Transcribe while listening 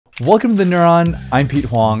Welcome to the Neuron. I'm Pete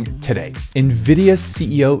Huang. Today, Nvidia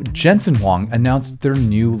CEO Jensen Huang announced their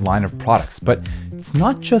new line of products, but it's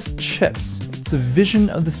not just chips. It's a vision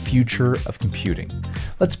of the future of computing.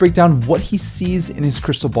 Let's break down what he sees in his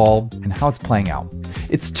crystal ball and how it's playing out.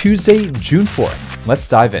 It's Tuesday, June 4th. Let's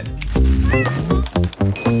dive in.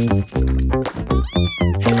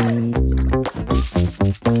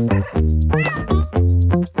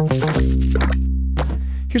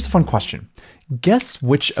 Here's a fun question. Guess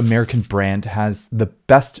which American brand has the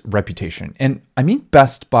best reputation? And I mean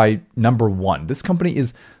best by number one. This company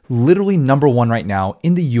is literally number one right now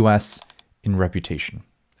in the US in reputation.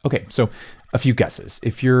 Okay, so a few guesses.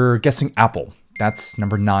 If you're guessing Apple, that's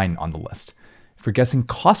number 9 on the list. If you're guessing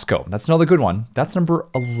Costco, that's another good one. That's number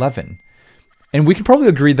 11. And we can probably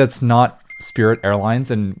agree that's not Spirit Airlines,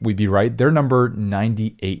 and we'd be right. They're number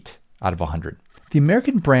 98 out of 100. The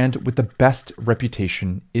American brand with the best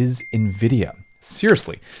reputation is Nvidia.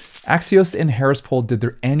 Seriously, Axios and Harris Poll did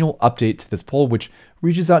their annual update to this poll, which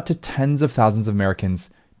reaches out to tens of thousands of Americans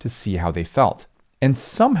to see how they felt. And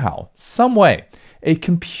somehow, some way, a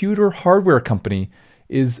computer hardware company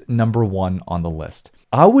is number 1 on the list.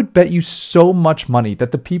 I would bet you so much money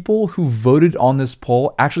that the people who voted on this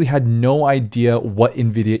poll actually had no idea what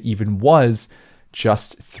Nvidia even was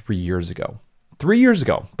just 3 years ago. 3 years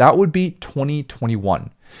ago, that would be 2021.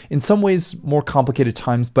 In some ways, more complicated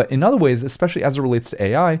times, but in other ways, especially as it relates to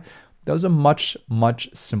AI, that was a much, much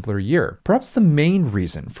simpler year. Perhaps the main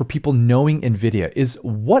reason for people knowing Nvidia is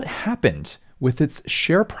what happened with its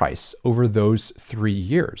share price over those 3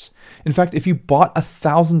 years. In fact, if you bought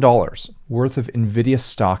 $1,000 worth of Nvidia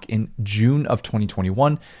stock in June of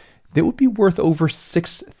 2021, they would be worth over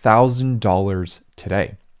 $6,000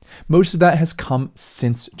 today. Most of that has come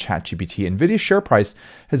since ChatGPT. Nvidia's share price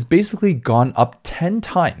has basically gone up 10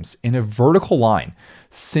 times in a vertical line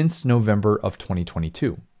since November of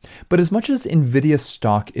 2022. But as much as Nvidia's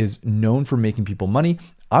stock is known for making people money,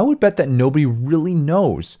 I would bet that nobody really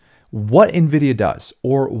knows what Nvidia does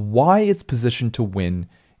or why it's positioned to win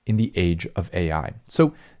in the age of AI.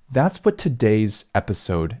 So that's what today's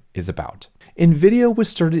episode is about. Nvidia was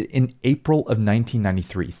started in April of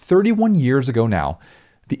 1993, 31 years ago now.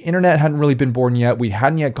 The internet hadn't really been born yet. We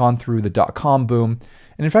hadn't yet gone through the dot-com boom.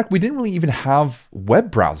 And in fact, we didn't really even have web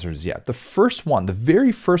browsers yet. The first one, the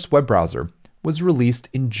very first web browser, was released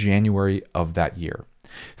in January of that year.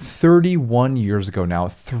 31 years ago now,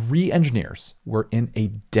 3 engineers were in a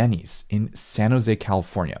Denny's in San Jose,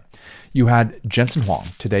 California. You had Jensen Huang,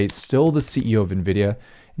 today still the CEO of Nvidia, and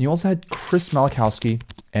you also had Chris Malachowski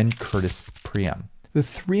and Curtis Priem. The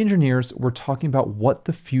 3 engineers were talking about what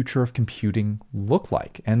the future of computing looked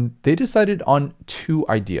like, and they decided on 2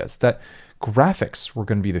 ideas: that graphics were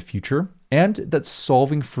going to be the future, and that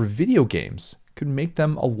solving for video games could make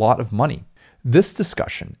them a lot of money. This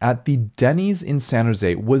discussion at the Denny's in San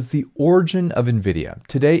Jose was the origin of Nvidia,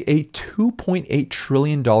 today a $2.8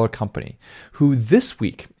 trillion company, who this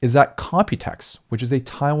week is at Computex, which is a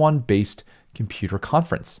Taiwan-based computer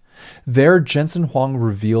conference. There, Jensen Huang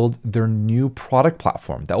revealed their new product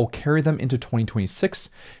platform that will carry them into 2026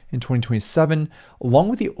 and 2027, along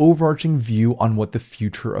with the overarching view on what the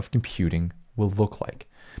future of computing will look like.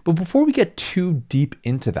 But before we get too deep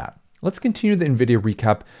into that, let's continue the Nvidia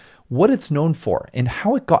recap, what it's known for, and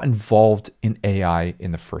how it got involved in AI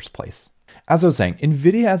in the first place. As I was saying,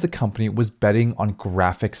 Nvidia as a company was betting on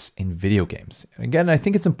graphics in video games. And again, I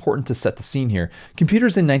think it's important to set the scene here.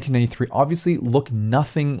 Computers in 1993 obviously look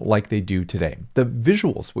nothing like they do today. The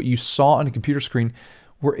visuals, what you saw on a computer screen,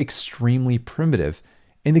 were extremely primitive,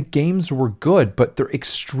 and the games were good, but they're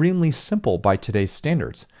extremely simple by today's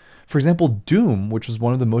standards. For example, Doom, which was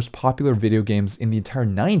one of the most popular video games in the entire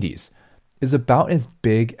 90s, is about as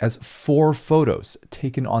big as 4 photos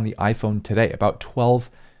taken on the iPhone today, about 12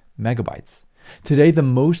 megabytes. Today, the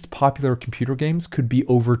most popular computer games could be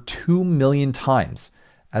over 2 million times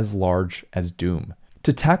as large as Doom.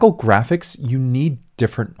 To tackle graphics, you need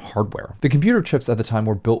different hardware. The computer chips at the time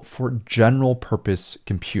were built for general purpose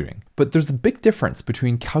computing, but there's a big difference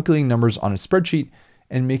between calculating numbers on a spreadsheet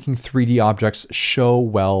and making 3D objects show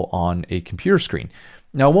well on a computer screen.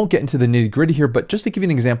 Now, I won't get into the nitty-gritty here, but just to give you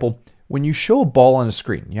an example, when you show a ball on a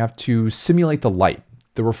screen, you have to simulate the light,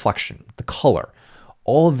 the reflection, the color,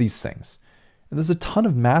 all of these things. And there's a ton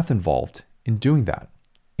of math involved in doing that.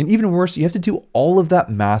 And even worse, you have to do all of that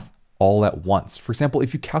math all at once. For example,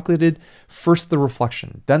 if you calculated first the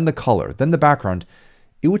reflection, then the color, then the background,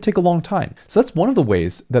 it would take a long time. So that's one of the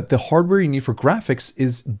ways that the hardware you need for graphics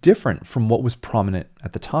is different from what was prominent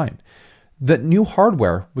at the time. That new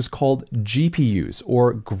hardware was called GPUs,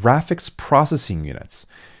 or graphics processing units.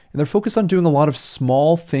 And they're focused on doing a lot of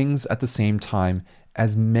small things at the same time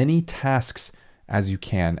as many tasks as you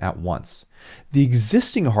can at once. The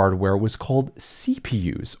existing hardware was called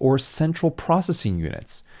CPUs, or central processing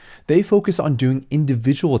units. They focus on doing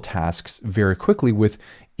individual tasks very quickly, with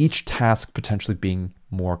each task potentially being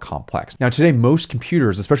more complex. Now today, most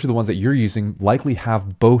computers, especially the ones that you're using, likely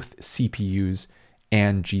have both CPUs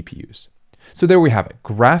and GPUs. So there we have it: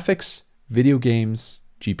 graphics, video games,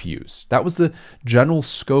 GPUs. That was the general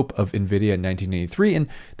scope of Nvidia in 1983, and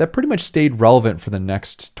that pretty much stayed relevant for the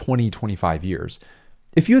next 20-25 years.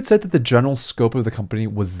 If you had said that the general scope of the company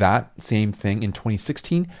was that same thing in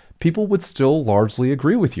 2016, people would still largely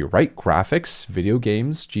agree with you, right? Graphics, video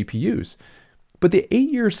games, GPUs. But the 8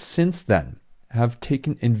 years since then have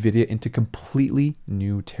taken Nvidia into completely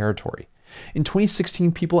new territory. In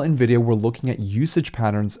 2016, people at Nvidia were looking at usage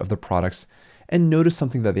patterns of the products and noticed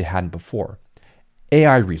something that they hadn't before.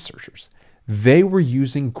 AI researchers. They were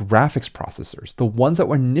using graphics processors, the ones that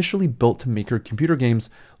were initially built to make your computer games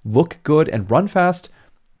look good and run fast,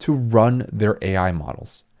 to run their AI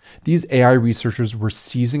models. These AI researchers were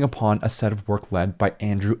seizing upon a set of work led by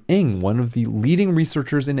Andrew Ng, one of the leading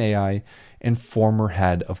researchers in AI and former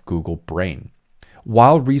head of Google Brain.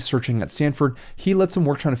 While researching at Stanford, he led some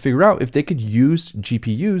work trying to figure out if they could use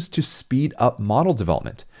GPUs to speed up model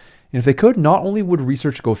development. And if they could, not only would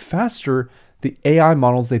research go faster, the AI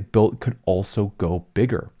models they built could also go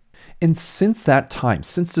bigger. And since that time,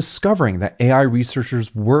 since discovering that AI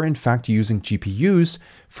researchers were in fact using GPUs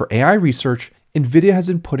for AI research, Nvidia has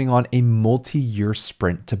been putting on a multi-year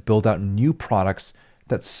sprint to build out new products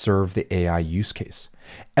that serve the AI use case.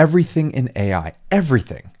 Everything in AI,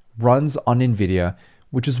 everything runs on Nvidia,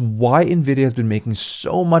 which is why Nvidia has been making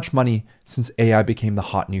so much money since AI became the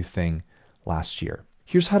hot new thing last year.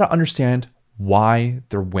 Here's how to understand why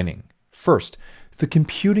they're winning. First, the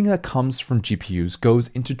computing that comes from GPUs goes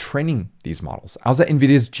into training these models. I was at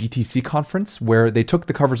Nvidia's GTC conference where they took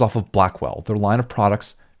the covers off of Blackwell, their line of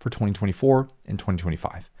products for 2024 and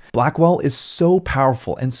 2025. Blackwell is so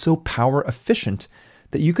powerful and so power efficient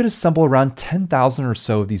that you could assemble around 10,000 or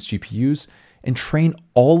so of these GPUs and train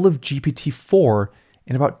all of GPT-4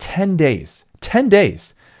 in about 10 days. 10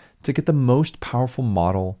 days to get the most powerful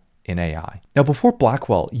model in AI. Now, before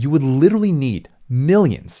Blackwell, you would literally need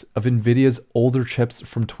millions of Nvidia's older chips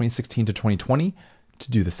from 2016 to 2020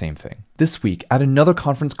 to do the same thing. This week, at another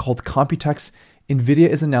conference called Computex, Nvidia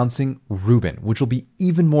is announcing Rubin, which will be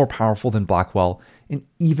even more powerful than Blackwell and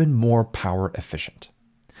even more power efficient.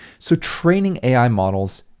 So training AI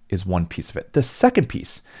models is one piece of it. The second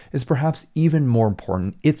piece is perhaps even more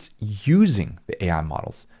important. It's using the AI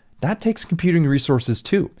models. That takes computing resources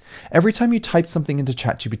too. Every time you type something into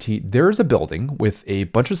ChatGPT, there is a building with a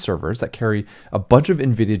bunch of servers that carry a bunch of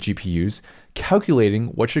NVIDIA GPUs calculating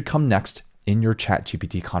what should come next in your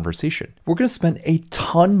ChatGPT conversation. We're going to spend a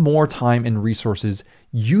ton more time and resources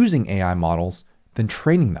using AI models than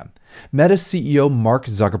training them. Meta CEO Mark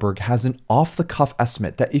Zuckerberg has an off-the-cuff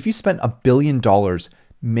estimate that if you spent $1 billion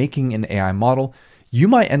making an AI model, you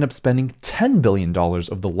might end up spending $10 billion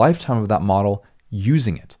of the lifetime of that model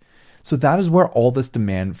using it. So that is where all this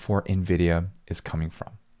demand for NVIDIA is coming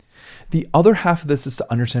from. The other half of this is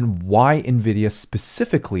to understand why NVIDIA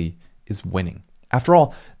specifically is winning. After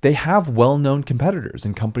all, they have well-known competitors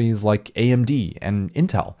in companies like AMD and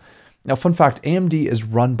Intel. Now, fun fact, AMD is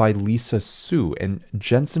run by Lisa Su, and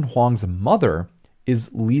Jensen Huang's mother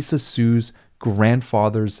is Lisa Su's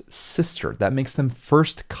grandfather's sister. That makes them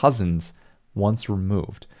first cousins once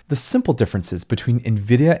removed. The simple differences between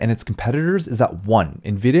NVIDIA and its competitors is that one,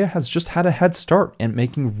 NVIDIA has just had a head start at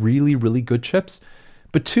making really, really good chips.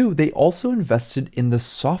 But two, they also invested in the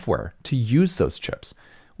software to use those chips,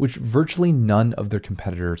 which virtually none of their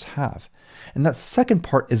competitors have. And that second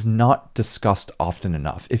part is not discussed often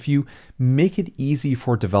enough. If you make it easy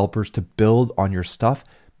for developers to build on your stuff,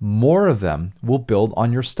 more of them will build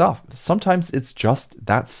on your stuff. Sometimes it's just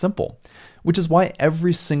that simple, which is why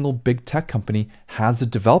every single big tech company has a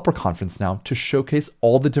developer conference now to showcase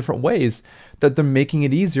all the different ways that they're making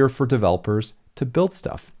it easier for developers to build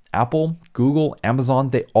stuff. Apple, Google, Amazon,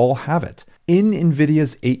 they all have it. In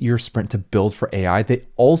NVIDIA's 8-year sprint to build for AI, they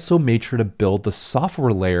also made sure to build the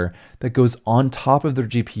software layer that goes on top of their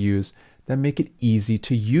GPUs that make it easy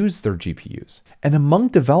to use their GPUs. And among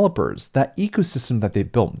developers, that ecosystem that they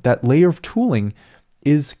built, that layer of tooling,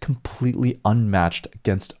 is completely unmatched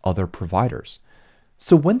against other providers.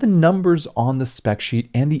 So when the numbers on the spec sheet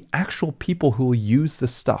and the actual people who will use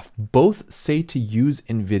this stuff both say to use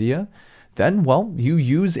NVIDIA, then, well, you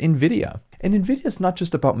use NVIDIA. And NVIDIA is not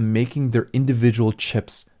just about making their individual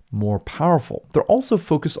chips more powerful. They're also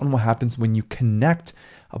focused on what happens when you connect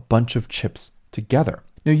a bunch of chips together.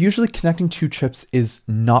 Now, usually connecting two chips is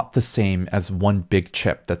not the same as one big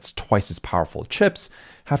chip that's twice as powerful. Chips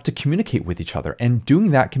have to communicate with each other, and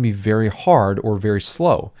doing that can be very hard or very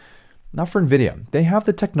slow. Not for Nvidia. They have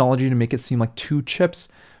the technology to make it seem like two chips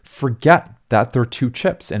forget that they're two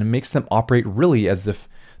chips, and it makes them operate really as if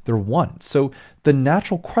they're one. So the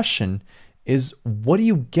natural question is, what do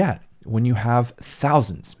you get when you have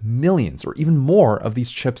thousands, millions, or even more of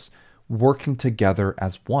these chips working together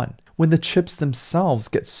as one? When the chips themselves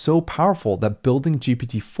get so powerful that building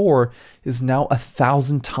GPT-4 is now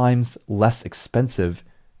 1,000 times less expensive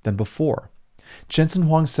than before. Jensen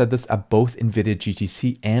Huang said this at both Nvidia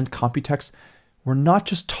GTC and Computex. We're not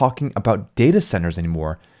just talking about data centers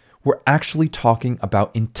anymore, we're actually talking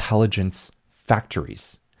about intelligence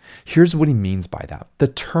factories. Here's what he means by that. The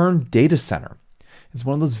term data center is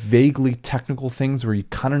one of those vaguely technical things where you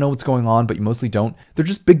kind of know what's going on, but you mostly don't. They're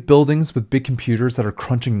just big buildings with big computers that are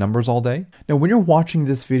crunching numbers all day. Now, when you're watching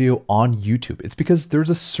this video on YouTube, it's because there's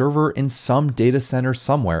a server in some data center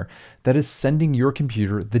somewhere that is sending your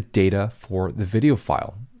computer the data for the video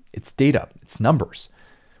file. It's data, it's numbers.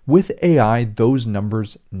 With AI, those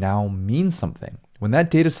numbers now mean something. When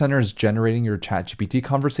that data center is generating your ChatGPT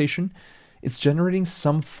conversation, it's generating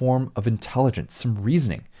some form of intelligence, some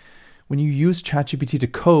reasoning. When you use ChatGPT to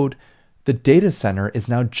code, the data center is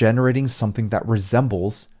now generating something that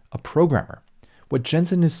resembles a programmer. What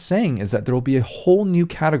Jensen is saying is that there will be a whole new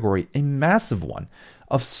category, a massive one,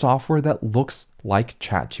 of software that looks like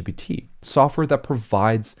ChatGPT, software that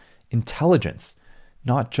provides intelligence,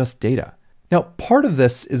 not just data. Now, part of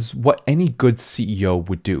this is what any good CEO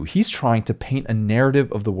would do. He's trying to paint a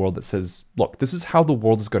narrative of the world that says, look, this is how the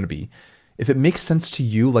world is going to be. If it makes sense to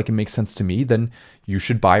you like it makes sense to me, then you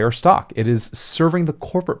should buy our stock. It is serving the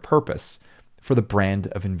corporate purpose for the brand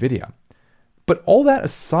of Nvidia. But all that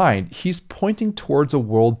aside, he's pointing towards a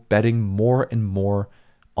world betting more and more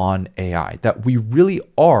on AI, that we really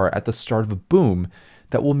are at the start of a boom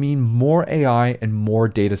that will mean more AI and more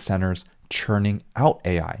data centers churning out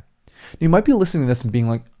AI. You might be listening to this and being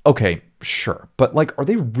like, okay, sure, but like, are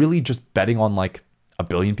they really just betting on like 1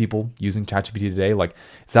 billion people using ChatGPT today? Like,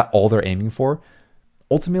 is that all they're aiming for?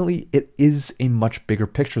 Ultimately, it is a much bigger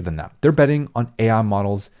picture than that. They're betting on AI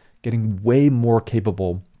models getting way more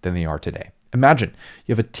capable than they are today. Imagine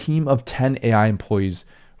you have a team of 10 AI employees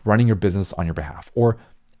running your business on your behalf, or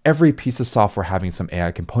every piece of software having some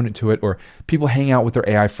AI component to it, or people hanging out with their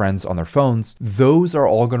AI friends on their phones. Those are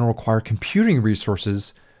all going to require computing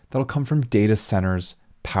resources that'll come from data centers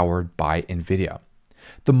powered by Nvidia.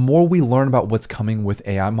 The more we learn about what's coming with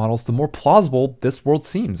AI models, the more plausible this world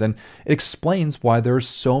seems, and it explains why there are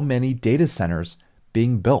so many data centers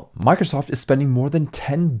being built. Microsoft is spending more than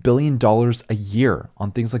 $10 billion a year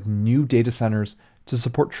on things like new data centers to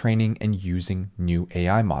support training and using new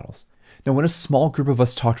AI models. Now, when a small group of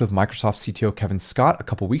us talked with Microsoft CTO Kevin Scott a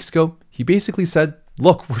couple weeks ago, he basically said,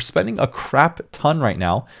 look, we're spending a crap ton right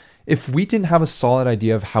now. If we didn't have a solid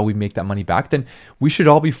idea of how we make that money back, then we should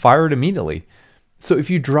all be fired immediately. So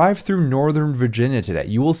if you drive through Northern Virginia today,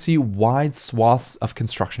 you will see wide swaths of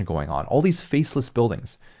construction going on, all these faceless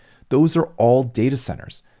buildings. Those are all data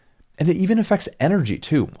centers. And it even affects energy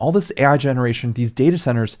too. All this AI generation, these data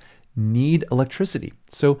centers need electricity.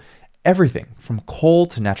 So everything from coal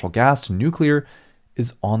to natural gas to nuclear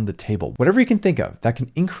is on the table. Whatever you can think of that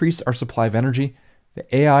can increase our supply of energy,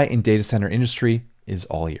 the AI and data center industry is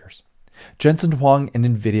all ears. Jensen Huang and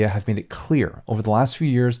Nvidia have made it clear over the last few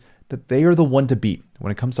years that they are the one to beat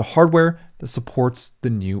when it comes to hardware that supports the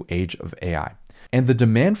new age of AI. And the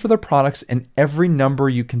demand for their products and every number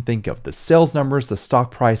you can think of, the sales numbers, the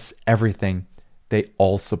stock price, everything, they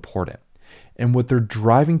all support it. And what they're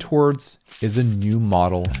driving towards is a new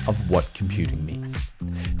model of what computing means.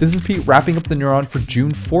 This is Pete wrapping up the Neuron for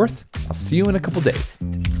June 4th. I'll see you in a couple days.